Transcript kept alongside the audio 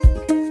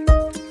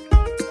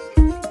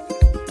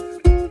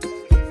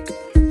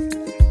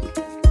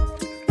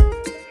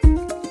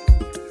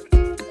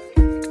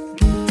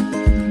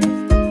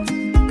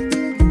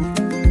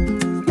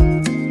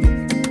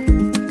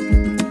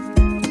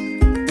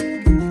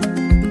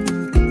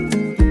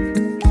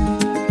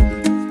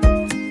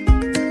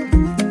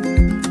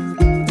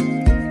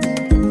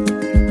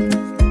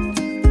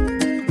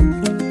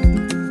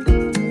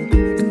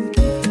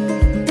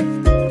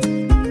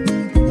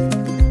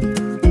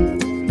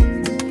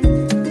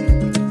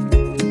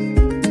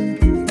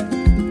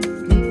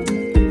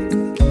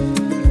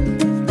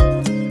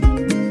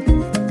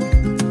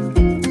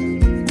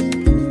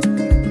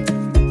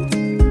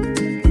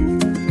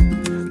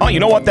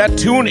know what? That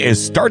tune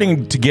is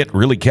starting to get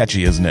really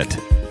catchy, isn't it?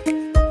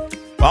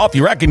 Well, if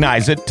you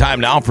recognize it,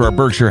 time now for our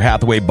Berkshire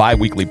Hathaway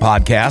bi-weekly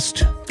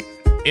podcast.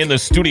 In the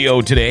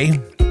studio today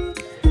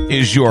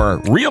is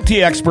your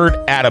realty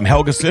expert, Adam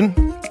Helgeson.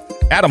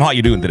 Adam, how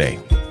you doing today?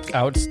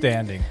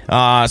 Outstanding.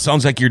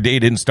 Sounds like your day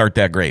didn't start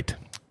that great.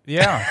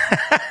 Yeah.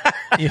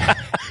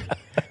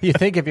 You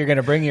think if you're going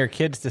to bring your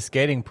kids to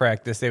skating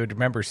practice, they would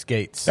remember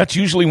skates. That's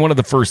usually one of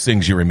the first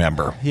things you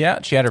remember.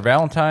 Yeah, she had her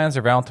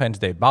Valentine's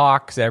Day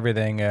box,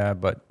 everything,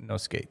 but no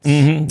skates.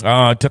 Mm-hmm.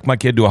 I took my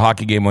kid to a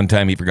hockey game one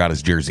time. He forgot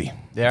his jersey.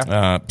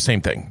 Yeah.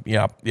 Same thing.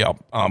 Yeah.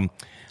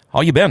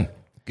 How you been?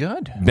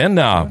 Good. Been,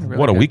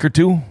 really a week or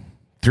two?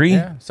 3?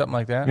 Yeah, something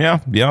like that.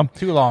 Yeah.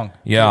 Too long.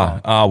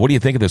 Yeah. What do you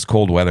think of this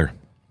cold weather?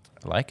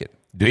 I like it.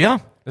 Do you?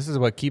 This is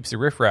what keeps the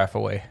riffraff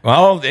away.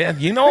 Well,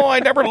 I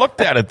never looked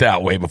at it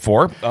that way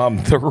before.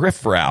 The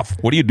riffraff.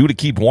 What do you do to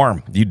keep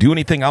warm? Do you do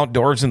anything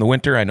outdoors in the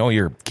winter? I know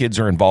your kids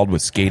are involved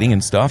with skating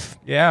and stuff.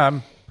 Yeah,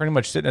 I'm pretty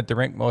much sitting at the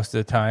rink most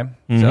of the time.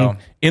 Mm-hmm. So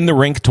in the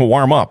rink to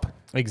warm up.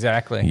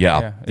 Exactly.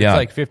 Yeah. It's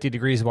like 50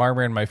 degrees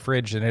warmer in my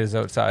fridge than it is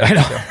outside. I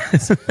know.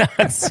 Isn't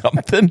that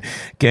something?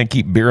 Can't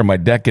keep beer on my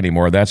deck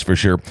anymore, that's for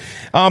sure.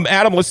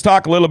 Adam, let's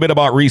talk a little bit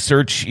about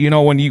research. You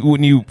know, when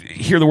you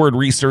hear the word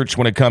research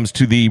when it comes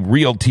to the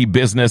realty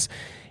business,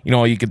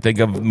 you can think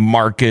of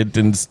market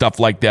and stuff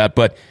like that.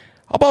 But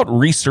how about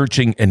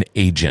researching an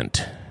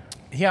agent?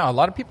 Yeah, a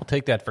lot of people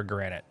take that for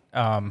granted.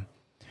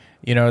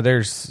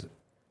 There's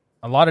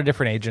a lot of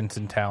different agents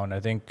in town. I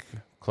think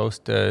close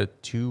to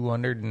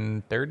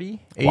 230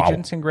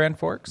 agents in Grand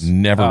Forks.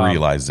 Never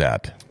realized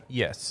that.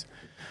 Yes.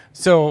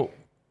 So,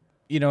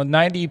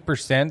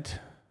 90%,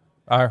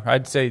 or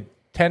I'd say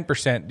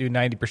 10% do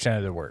 90%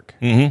 of the work.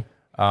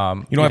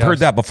 Mm-hmm. I've heard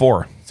that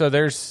before. So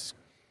there's,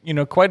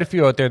 quite a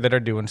few out there that are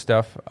doing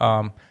stuff.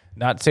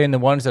 Not saying the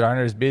ones that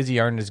aren't as busy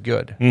aren't as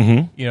good.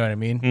 Mm-hmm. You know what I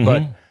mean?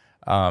 Mm-hmm.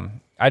 But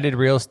I did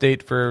real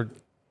estate for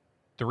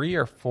 3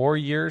 or 4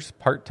 years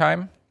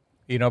part-time.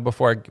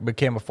 Before I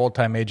became a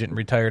full-time agent and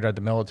retired out of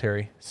the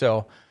military.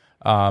 So,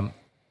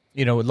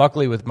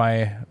 luckily with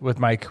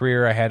my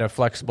career, I had a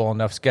flexible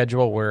enough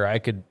schedule where I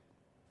could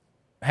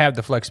have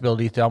the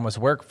flexibility to almost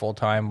work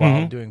full-time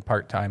while doing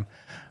part-time.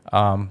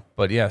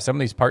 But yeah, some of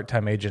these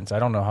part-time agents, I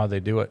don't know how they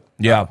do it.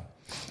 Yeah.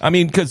 I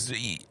mean, because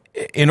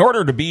in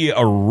order to be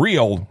a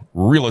real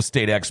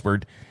estate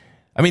expert,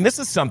 I mean, this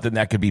is something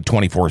that could be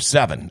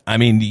 24/7. I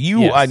mean,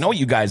 Yes. I know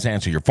you guys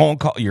answer your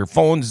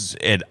phones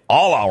at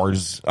all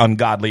hours,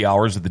 ungodly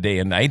hours of the day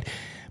and night.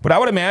 But I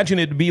would imagine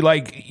it'd be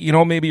like,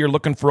 maybe you're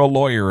looking for a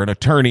lawyer, an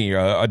attorney,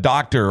 a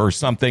doctor or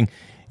something.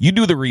 You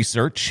do the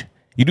research.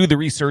 You do the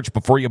research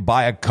before you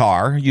buy a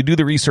car. You do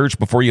the research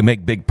before you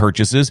make big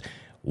purchases.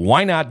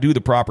 Why not do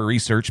the proper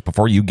research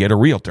before you get a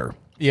realtor?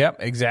 Yep,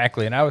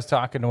 exactly. And I was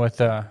talking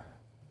with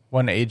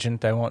one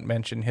agent. I won't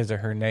mention his or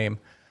her name.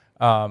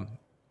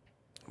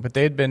 But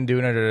they had been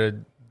doing it a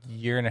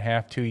year and a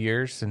half, 2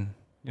 years. And,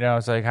 I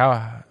was like,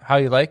 how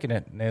you liking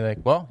it? And they're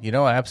like, well,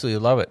 I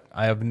absolutely love it.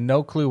 I have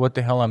no clue what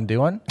the hell I'm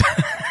doing,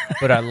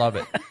 but I love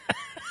it.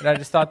 And I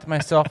just thought to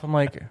myself, I'm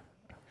like,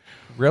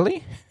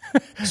 really?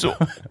 So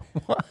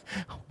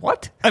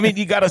what? I mean,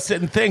 you got to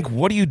sit and think,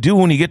 what do you do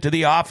when you get to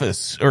the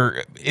office?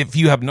 Or if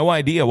you have no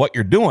idea what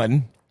you're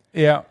doing.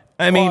 Yeah.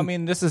 I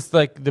mean, this is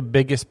like the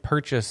biggest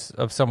purchase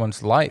of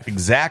someone's life.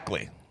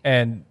 Exactly.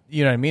 And,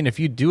 you know what I mean? If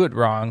you do it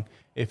wrong,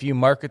 if you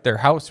market their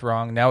house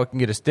wrong, now it can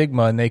get a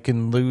stigma and they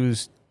can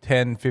lose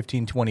 10,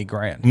 15, 20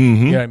 grand.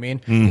 Mm-hmm. You know what I mean?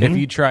 Mm-hmm. If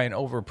you try and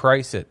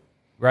overprice it,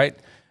 right?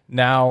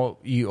 Now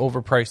you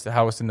overprice the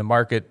house in the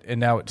market and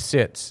now it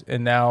sits.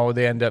 And now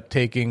they end up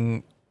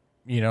taking,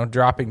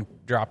 dropping,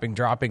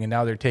 and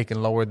now they're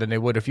taking lower than they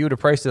would. If you would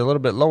have priced it a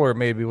little bit lower,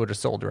 maybe it would have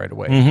sold right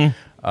away.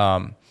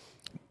 Mm-hmm.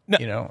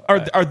 Now,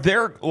 are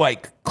there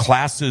like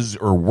classes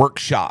or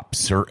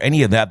workshops or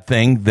any of that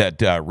thing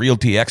that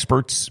realty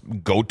experts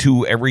go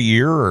to every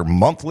year or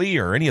monthly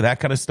or any of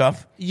that kind of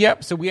stuff?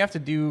 Yep. So we have to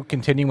do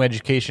continuing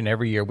education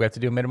every year. We have to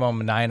do a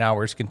minimum of 9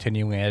 hours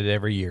continuing ed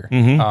every year,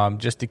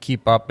 just to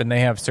keep up. And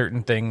they have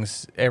certain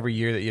things every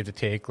year that you have to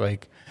take,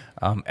 like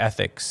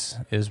ethics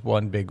is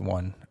one big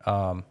one,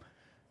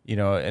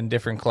 in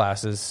different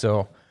classes.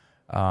 So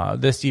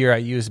this year I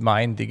used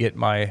mine to get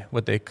my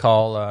what they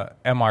call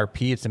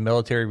MRP. It's a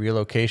military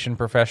relocation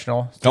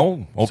professional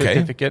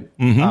certificate.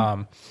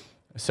 Mm-hmm.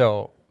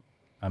 So,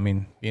 I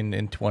mean,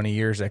 in 20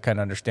 years, I kind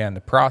of understand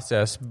the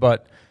process,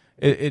 but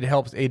it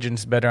helps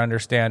agents better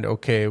understand,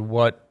 okay,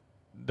 what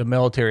the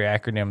military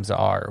acronyms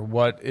are,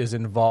 what is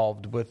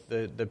involved with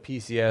the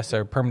PCS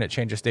or permanent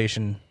change of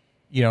station,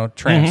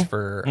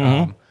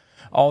 transfer,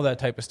 all that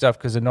type of stuff,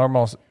 because a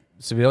normal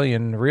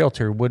civilian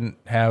realtor wouldn't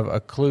have a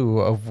clue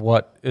of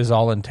what is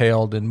all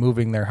entailed in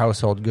moving their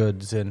household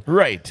goods. And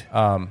right.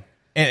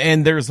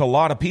 And there's a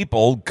lot of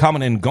people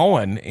coming and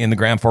going in the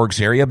Grand Forks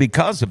area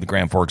because of the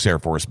Grand Forks Air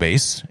Force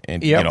Base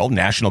and,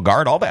 National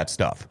Guard, all that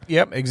stuff.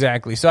 Yep,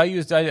 exactly. So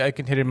I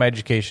continued my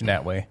education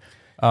that way.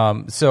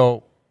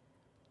 So,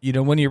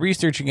 when you're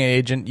researching an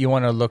agent, you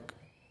want to look,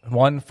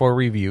 one, for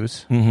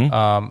reviews.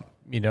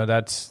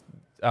 That's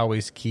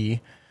always key.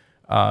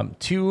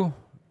 Two,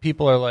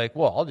 people are like,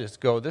 well, I'll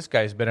just go. This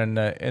guy's been in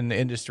the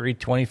industry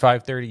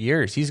 25, 30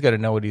 years. He's got to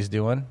know what he's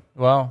doing.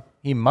 Well,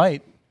 he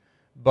might,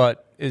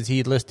 but is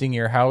he listing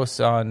your house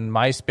on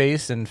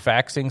MySpace and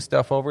faxing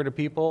stuff over to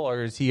people,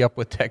 or is he up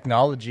with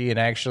technology and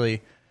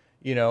actually,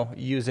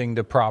 using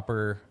the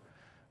proper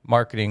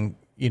marketing,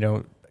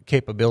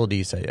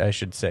 capabilities, I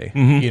should say,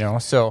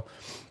 so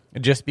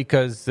just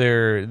because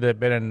they've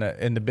been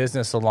in the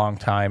business a long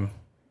time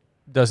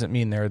doesn't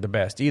mean they're the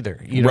best either,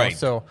 Right.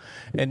 So,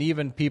 and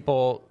even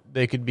people,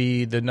 they could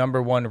be the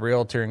number one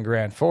realtor in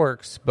Grand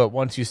Forks, but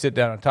once you sit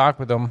down and talk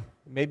with them,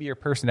 maybe your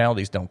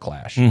personalities don't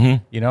clash.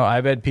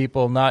 I've had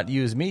people not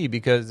use me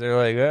because they're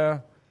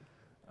like,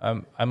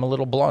 I'm a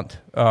little blunt.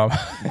 I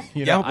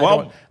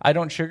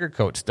don't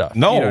sugarcoat stuff.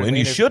 No, you know what I and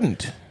mean? you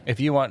shouldn't. If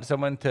you want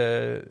someone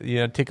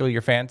to tickle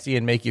your fancy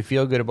and make you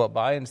feel good about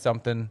buying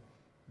something,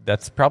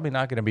 that's probably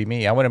not going to be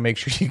me. I want to make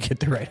sure you get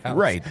the right house.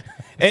 Right.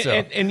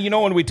 And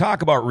when we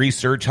talk about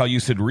research, how you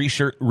said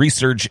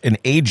research an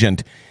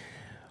agent.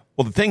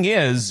 Well, the thing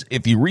is,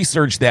 if you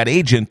research that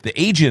agent, the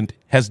agent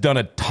has done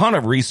a ton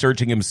of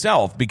researching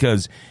himself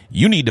because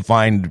you need to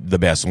find the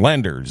best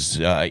lenders,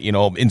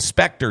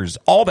 inspectors,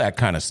 all that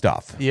kind of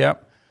stuff.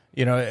 Yep.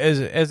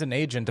 As an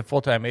agent, a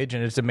full-time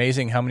agent, it's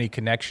amazing how many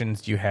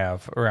connections you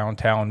have around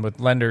town with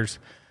lenders,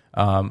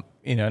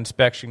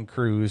 inspection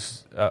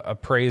crews,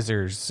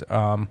 appraisers.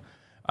 I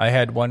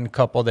had one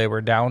couple, they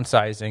were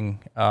downsizing.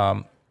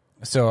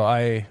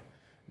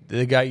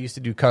 The guy used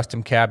to do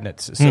custom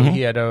cabinets, so he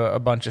had a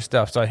bunch of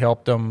stuff. So I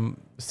helped him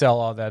sell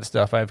all that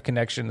stuff. I have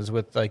connections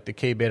with like the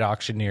K-Bid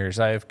auctioneers.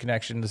 I have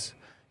connections,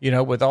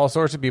 with all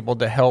sorts of people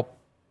to help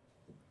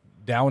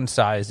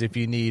downsize if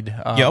you need.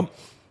 Yep.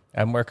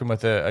 I'm working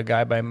with a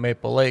guy by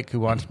Maple Lake who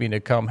wants me to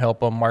come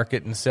help him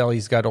market and sell.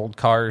 He's got old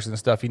cars and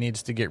stuff he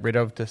needs to get rid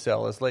of to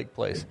sell his lake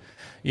place.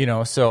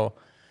 So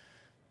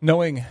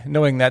knowing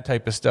that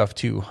type of stuff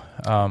too.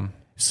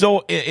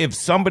 So if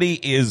somebody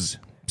is,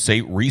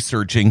 say,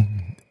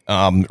 researching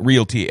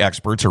realty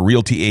experts or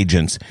realty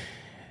agents,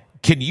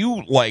 can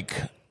you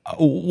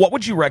what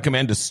would you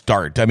recommend to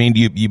start? I mean,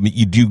 do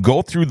you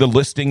go through the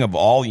listing of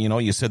all,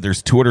 you said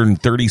there's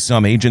 230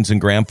 some agents in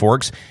Grand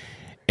Forks,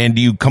 and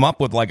do you come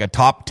up with like a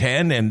top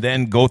 10 and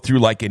then go through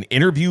like an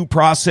interview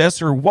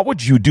process? Or what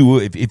would you do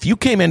if you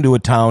came into a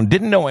town,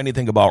 didn't know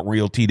anything about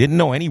realty, didn't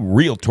know any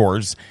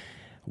realtors?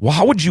 Well,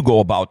 how would you go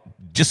about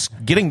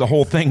just getting the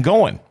whole thing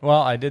going?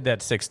 Well, I did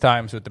that 6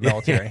 times with the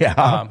military.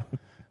 Yeah.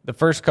 The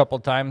first couple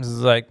times is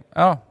like,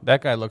 oh,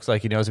 that guy looks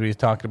like he knows what he's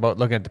talking about.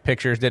 Looking at the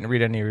pictures, didn't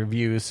read any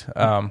reviews.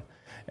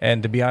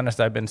 And to be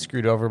honest, I've been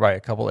screwed over by a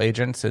couple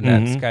agents, and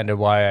that's kind of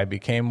why I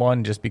became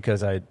one, just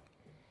because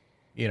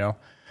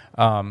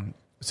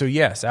so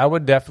yes, I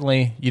would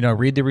definitely,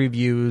 read the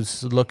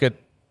reviews, look at,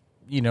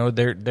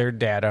 their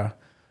data.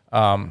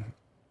 When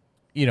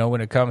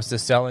it comes to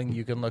selling,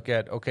 you can look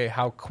at, okay,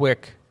 how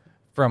quick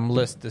from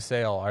list to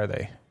sale are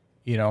they?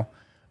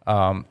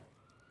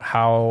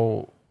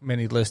 How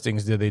many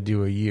listings do they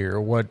do a year?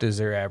 What is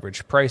their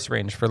average price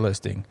range for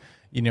listing?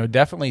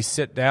 Definitely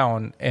sit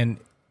down and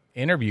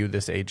interview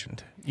this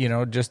agent,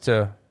 just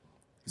to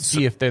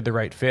see if they're the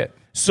right fit.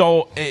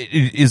 So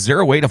is there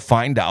a way to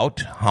find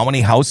out how many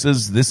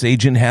houses this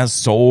agent has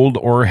sold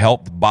or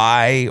helped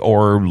buy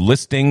or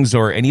listings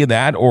or any of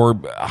that?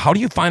 Or how do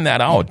you find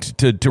that out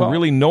to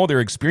really know their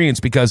experience?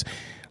 Because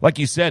like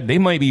you said, they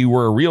maybe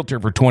were a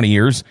realtor for 20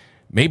 years.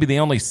 Maybe they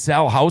only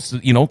sell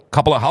houses, a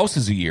couple of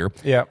houses a year.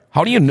 Yeah.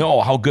 How do you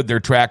know how good their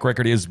track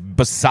record is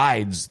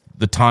besides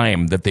the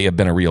time that they have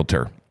been a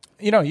realtor?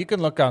 You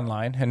can look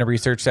online and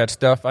research that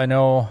stuff. I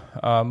know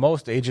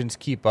most agents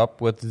keep up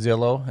with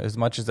Zillow, as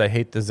much as I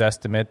hate the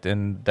Zestimate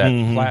and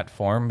that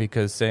platform,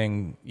 because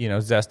saying,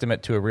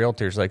 Zestimate to a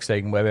realtor is like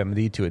saying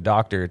WebMD to a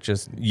doctor. It's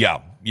just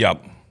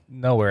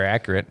nowhere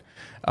accurate.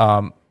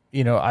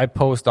 I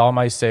post all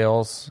my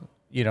sales,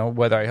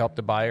 whether I help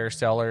the buyer or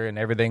seller, and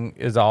everything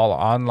is all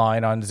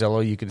online on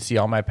Zillow. You can see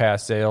all my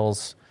past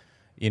sales,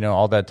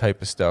 all that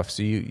type of stuff.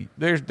 So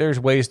there's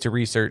ways to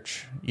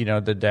research,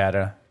 the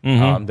data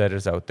that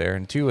is out there.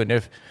 And two, and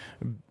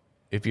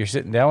if you're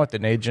sitting down with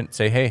an agent,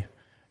 say, hey,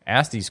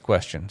 ask these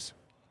questions.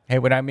 Hey,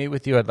 when I meet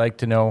with you, I'd like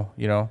to know,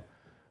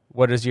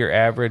 what is your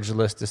average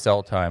list to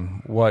sell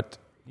time? What,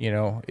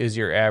 is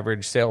your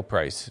average sale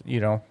price?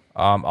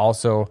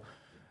 Also,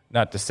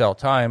 not to sell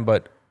time,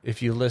 but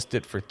if you list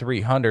it for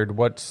 $300,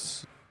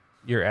 what's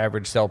your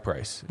average sell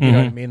price? You know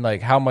what I mean?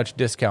 Like, how much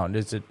discount?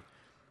 Is it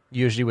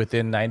usually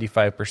within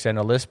 95%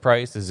 of list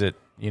price? Is it,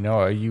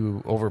 are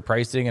you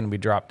overpricing and we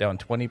drop down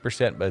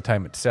 20% by the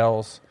time it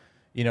sells?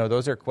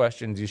 Those are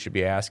questions you should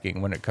be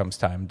asking when it comes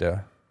time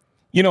to.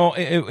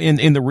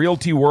 In the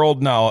realty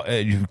world now,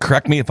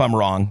 correct me if I'm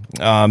wrong,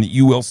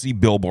 you will see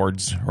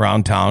billboards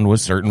around town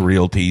with certain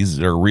realties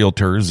or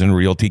realtors and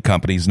realty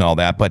companies and all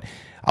that. But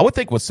I would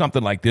think with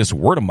something like this,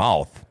 word of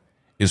mouth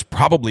is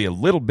probably a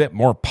little bit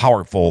more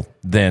powerful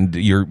than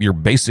your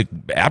basic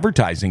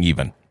advertising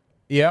even.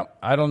 Yeah,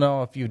 I don't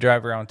know if you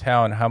drive around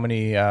town how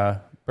many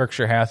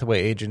Berkshire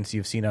Hathaway agents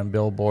you've seen on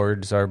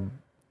billboards or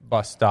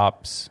bus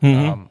stops.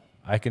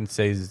 I I can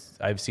say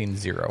I've seen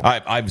zero.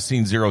 I've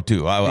seen zero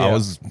too.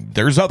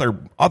 There's other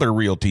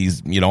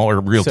realties,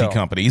 or realty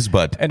companies,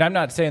 but and I'm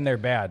not saying they're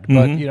bad,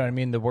 but you know what I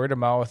mean. The word of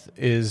mouth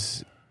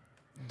is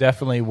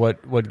definitely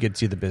what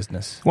gets you the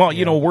business. Well,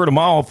 word of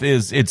mouth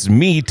it's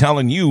me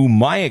telling you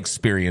my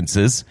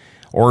experiences,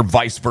 or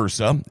vice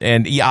versa,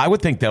 and I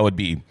would think that would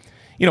be,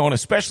 and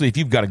especially if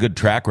you've got a good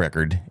track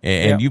record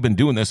and you've been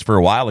doing this for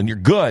a while and you're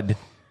good,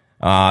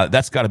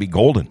 that's got to be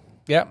golden.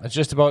 Yeah, it's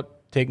just about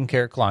taking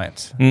care of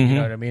clients. You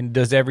know what I mean?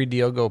 Does every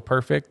deal go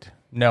perfect?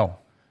 No.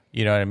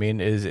 You know what I mean?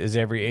 Is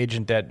every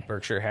agent at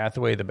Berkshire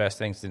Hathaway the best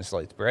thing since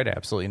sliced bread?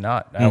 Absolutely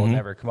not. I will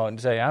never come out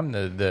and say I'm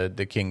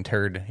the king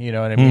turd. You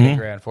know what I mean? The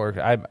Grand Forks.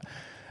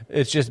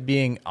 It's just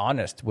being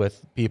honest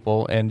with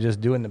people and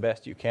just doing the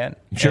best you can.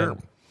 Sure.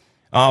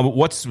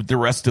 What's the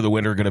rest of the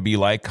winter going to be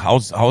like?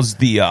 How's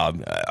the?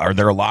 Are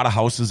there a lot of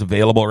houses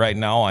available right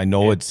now? I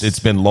know it's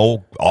been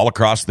low all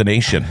across the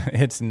nation.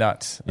 It's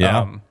nuts.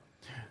 Yeah.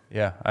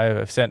 Yeah.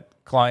 I've sent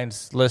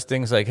clients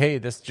listings like, hey,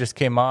 this just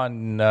came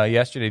on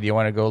yesterday. Do you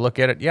want to go look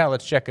at it? Yeah,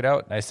 let's check it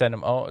out. And I send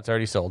them, oh, it's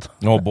already sold.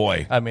 Oh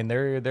boy. I mean,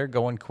 they're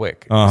going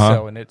quick.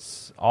 So, and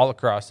it's all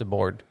across the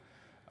board.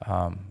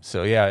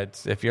 So yeah,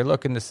 if you're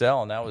looking to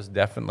sell, and that was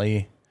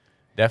definitely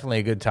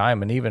a good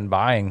time. And even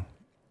buying,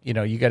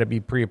 you got to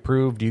be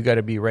pre-approved. You got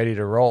to be ready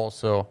to roll.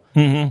 So,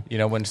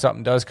 when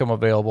something does come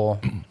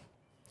available.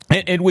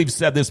 And we've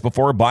said this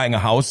before, buying a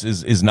house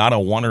is not a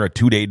 1 or a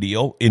 2 day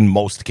deal in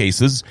most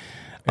cases.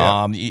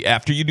 Yeah.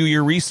 After you do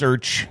your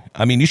research,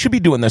 you should be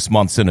doing this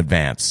months in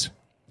advance.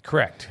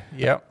 Correct.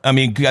 Yep.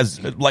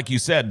 Because like you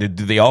said,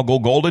 do they all go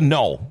golden?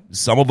 No.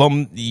 Some of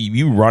them,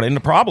 you run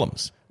into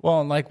problems. Well,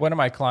 and like one of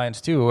my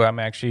clients too, who I'm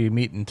actually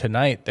meeting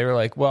tonight, they were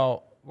like,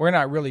 well, we're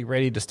not really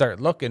ready to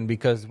start looking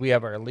because we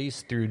have our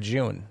lease through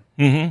June.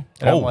 And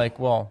I'm like,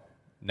 well,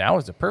 now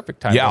is the perfect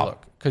time to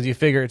look, because you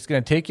figure it's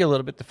going to take you a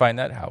little bit to find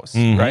that house,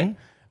 right?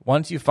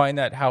 Once you find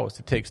that house,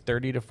 it takes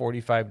 30 to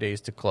 45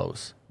 days to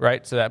close,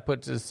 right? So that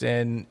puts us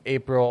in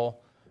April.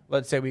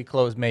 Let's say we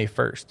close May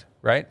 1st,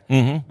 right?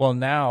 Well,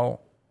 now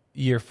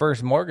your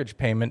first mortgage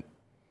payment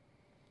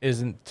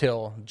isn't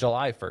till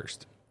July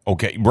 1st.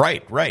 Okay,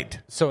 right.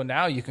 So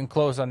now you can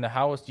close on the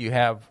house. You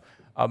have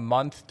a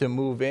month to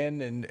move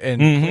in and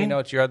clean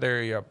out your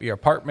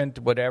apartment,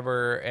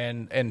 whatever,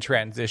 and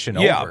transition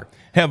over.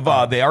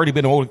 Have they already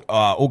been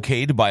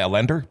okayed by a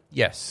lender?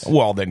 Yes.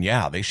 Well, then,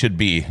 they should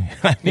be.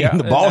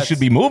 The ball should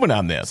be moving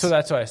on this. So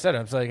that's why I said,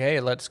 I was like,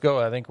 hey, let's go.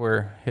 I think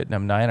we're hitting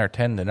them 9 or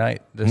 10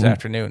 tonight, this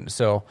afternoon.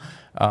 So,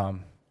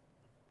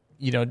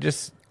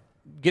 just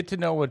get to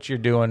know what you're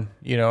doing.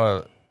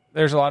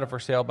 There's a lot of for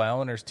sale by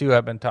owners, too.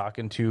 I've been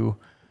talking to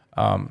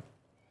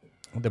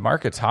the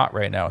market's hot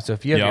right now. So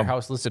if you have your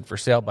house listed for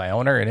sale by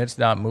owner and it's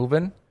not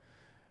moving,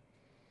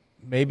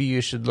 maybe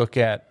you should look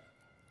at,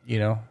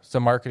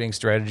 some marketing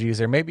strategies,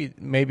 or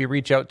maybe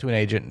reach out to an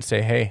agent and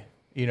say, hey,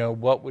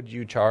 what would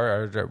you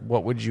charge, or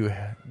what would you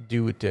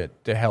do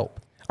to help?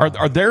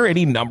 Are there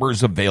any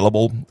numbers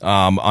available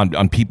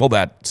on people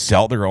that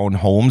sell their own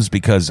homes?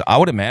 Because I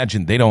would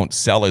imagine they don't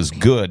sell as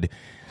good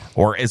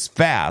or as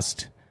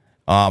fast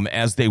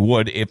as they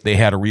would if they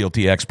had a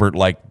realty expert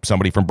like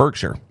somebody from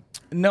Berkshire.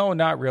 No,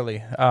 not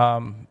really.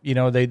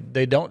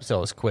 They don't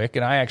sell as quick,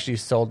 and I actually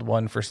sold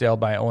one for sale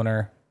by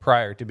owner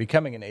prior to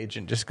becoming an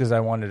agent, just because I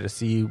wanted to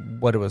see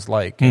what it was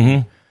like.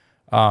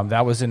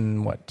 That was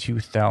in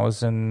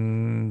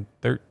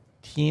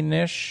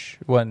 2013-ish,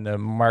 when the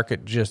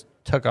market just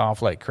took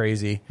off like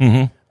crazy.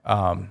 And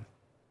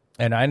I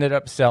ended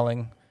up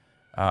selling.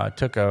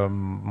 Took a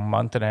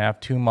month and a half,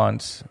 2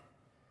 months,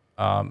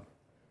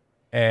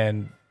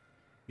 and.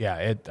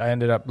 Yeah, I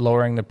ended up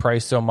lowering the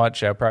price so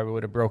much I probably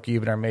would have broke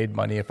even or made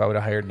money if I would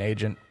have hired an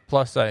agent.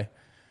 Plus, I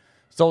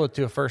sold it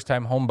to a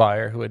first-time home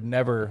buyer who had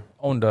never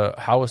owned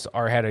a house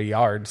or had a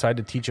yard, so I had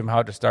to teach him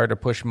how to start a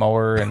push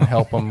mower and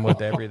help him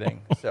with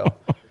everything. So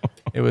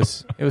it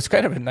was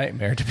kind of a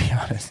nightmare, to be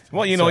honest.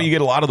 Well, you get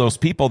a lot of those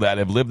people that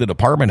have lived in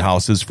apartment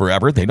houses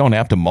forever. They don't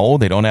have to mow.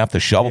 They don't have to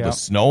shovel the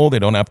snow. They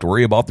don't have to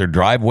worry about their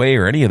driveway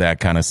or any of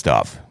that kind of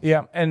stuff.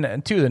 Yeah,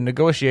 and too, the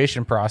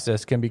negotiation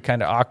process can be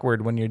kind of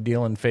awkward when you're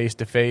dealing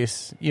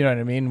face-to-face, you know what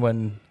I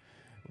mean,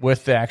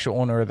 with the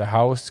actual owner of the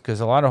house, because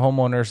a lot of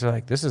homeowners are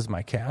like, this is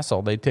my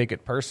castle. They take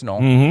it personal.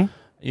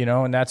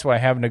 And that's why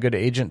having a good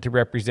agent to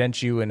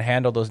represent you and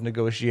handle those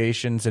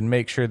negotiations and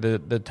make sure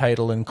that the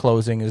title and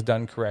closing is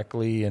done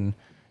correctly, and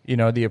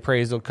the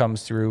appraisal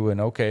comes through,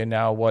 and okay,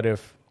 now what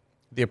if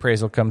the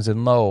appraisal comes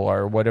in low,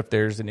 or what if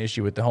there's an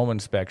issue with the home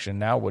inspection?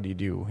 Now what do you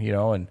do?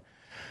 And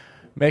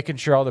making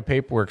sure all the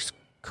paperwork's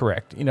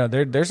correct.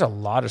 There's a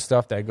lot of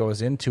stuff that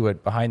goes into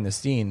it behind the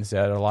scenes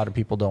that a lot of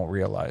people don't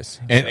realize.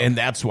 And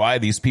that's why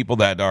these people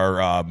that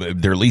are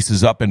their lease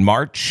is up in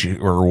March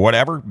or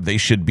whatever, they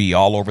should be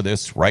all over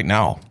this right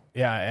now.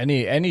 Yeah,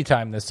 any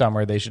time this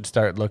summer they should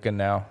start looking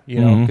now.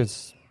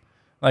 Because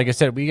like I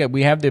said,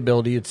 we have the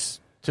ability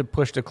to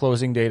push the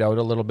closing date out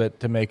a little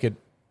bit to make it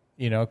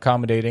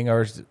accommodating,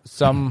 or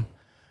some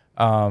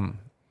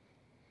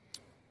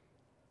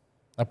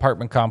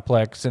apartment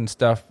complex and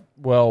stuff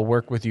will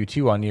work with you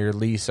too on your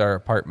lease or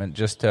apartment,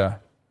 just to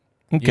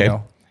Okay. You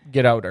know,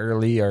 get out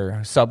early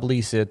or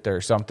sublease it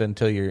or something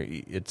until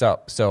it's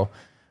up. So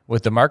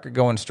with the market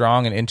going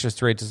strong and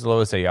interest rates as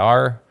low as they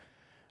are,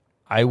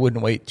 I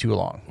wouldn't wait too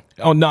long.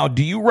 Oh, now,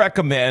 do you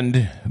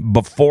recommend,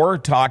 before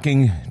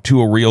talking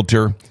to a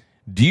realtor,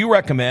 do you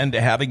recommend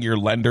having your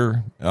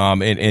lender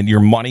and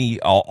your money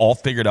all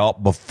figured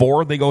out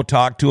before they go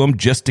talk to them,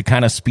 just to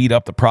kind of speed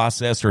up the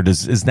process, or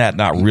is that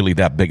not really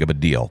that big of a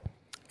deal?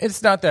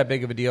 It's not that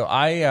big of a deal.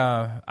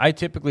 I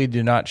typically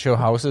do not show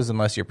houses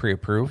unless you're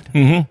pre-approved.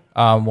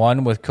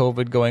 One, with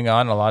COVID going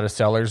on, a lot of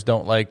sellers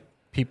don't like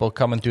people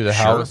coming through the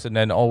house and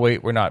then, oh,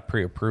 wait, we're not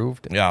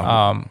pre-approved.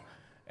 Yeah.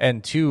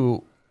 And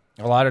two,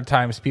 a lot of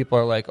times people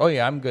are like, oh,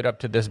 yeah, I'm good up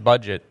to this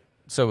budget.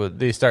 So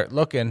they start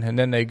looking, and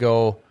then they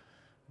go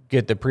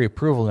get the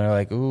pre-approval, and they're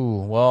like,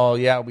 ooh, well,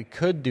 yeah, we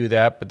could do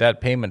that, but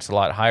that payment's a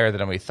lot higher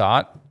than we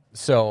thought.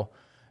 So,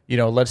 you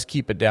know, let's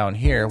keep it down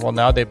here. Well,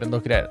 now they've been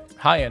looking at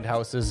high-end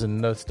houses,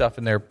 and the stuff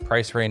in their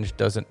price range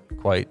doesn't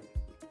quite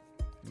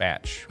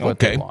match what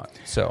they want.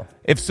 So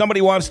if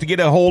somebody wants to get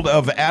a hold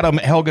of Adam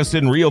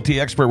Helgeson, realty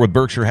expert with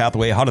Berkshire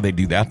Hathaway, how do they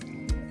do that?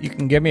 You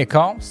can give me a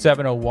call,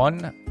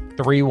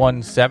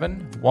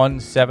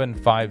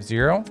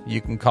 701-317-1750.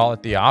 You can call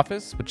at the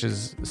office, which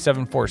is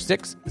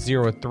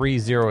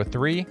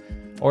 746-0303,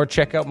 or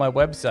check out my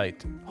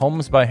website,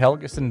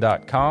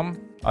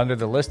 homesbyhelgeson.com. Under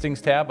the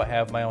listings tab, I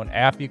have my own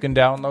app you can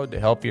download to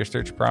help your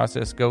search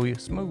process go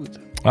smooth.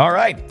 All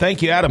right.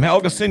 Thank you, Adam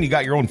Helgeson. You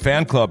got your own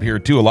fan club here,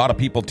 too. A lot of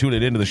people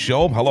tuning into the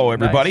show. Hello,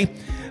 everybody. Nice.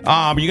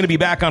 Are you going to be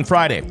back on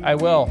Friday? I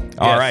will.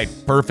 All right.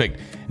 Perfect.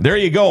 There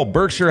you go.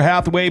 Berkshire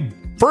Hathaway,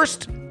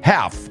 first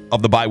half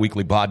of the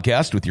biweekly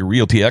podcast with your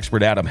realty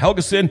expert, Adam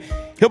Helgeson.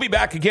 He'll be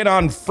back again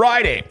on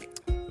Friday.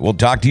 We'll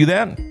talk to you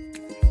then.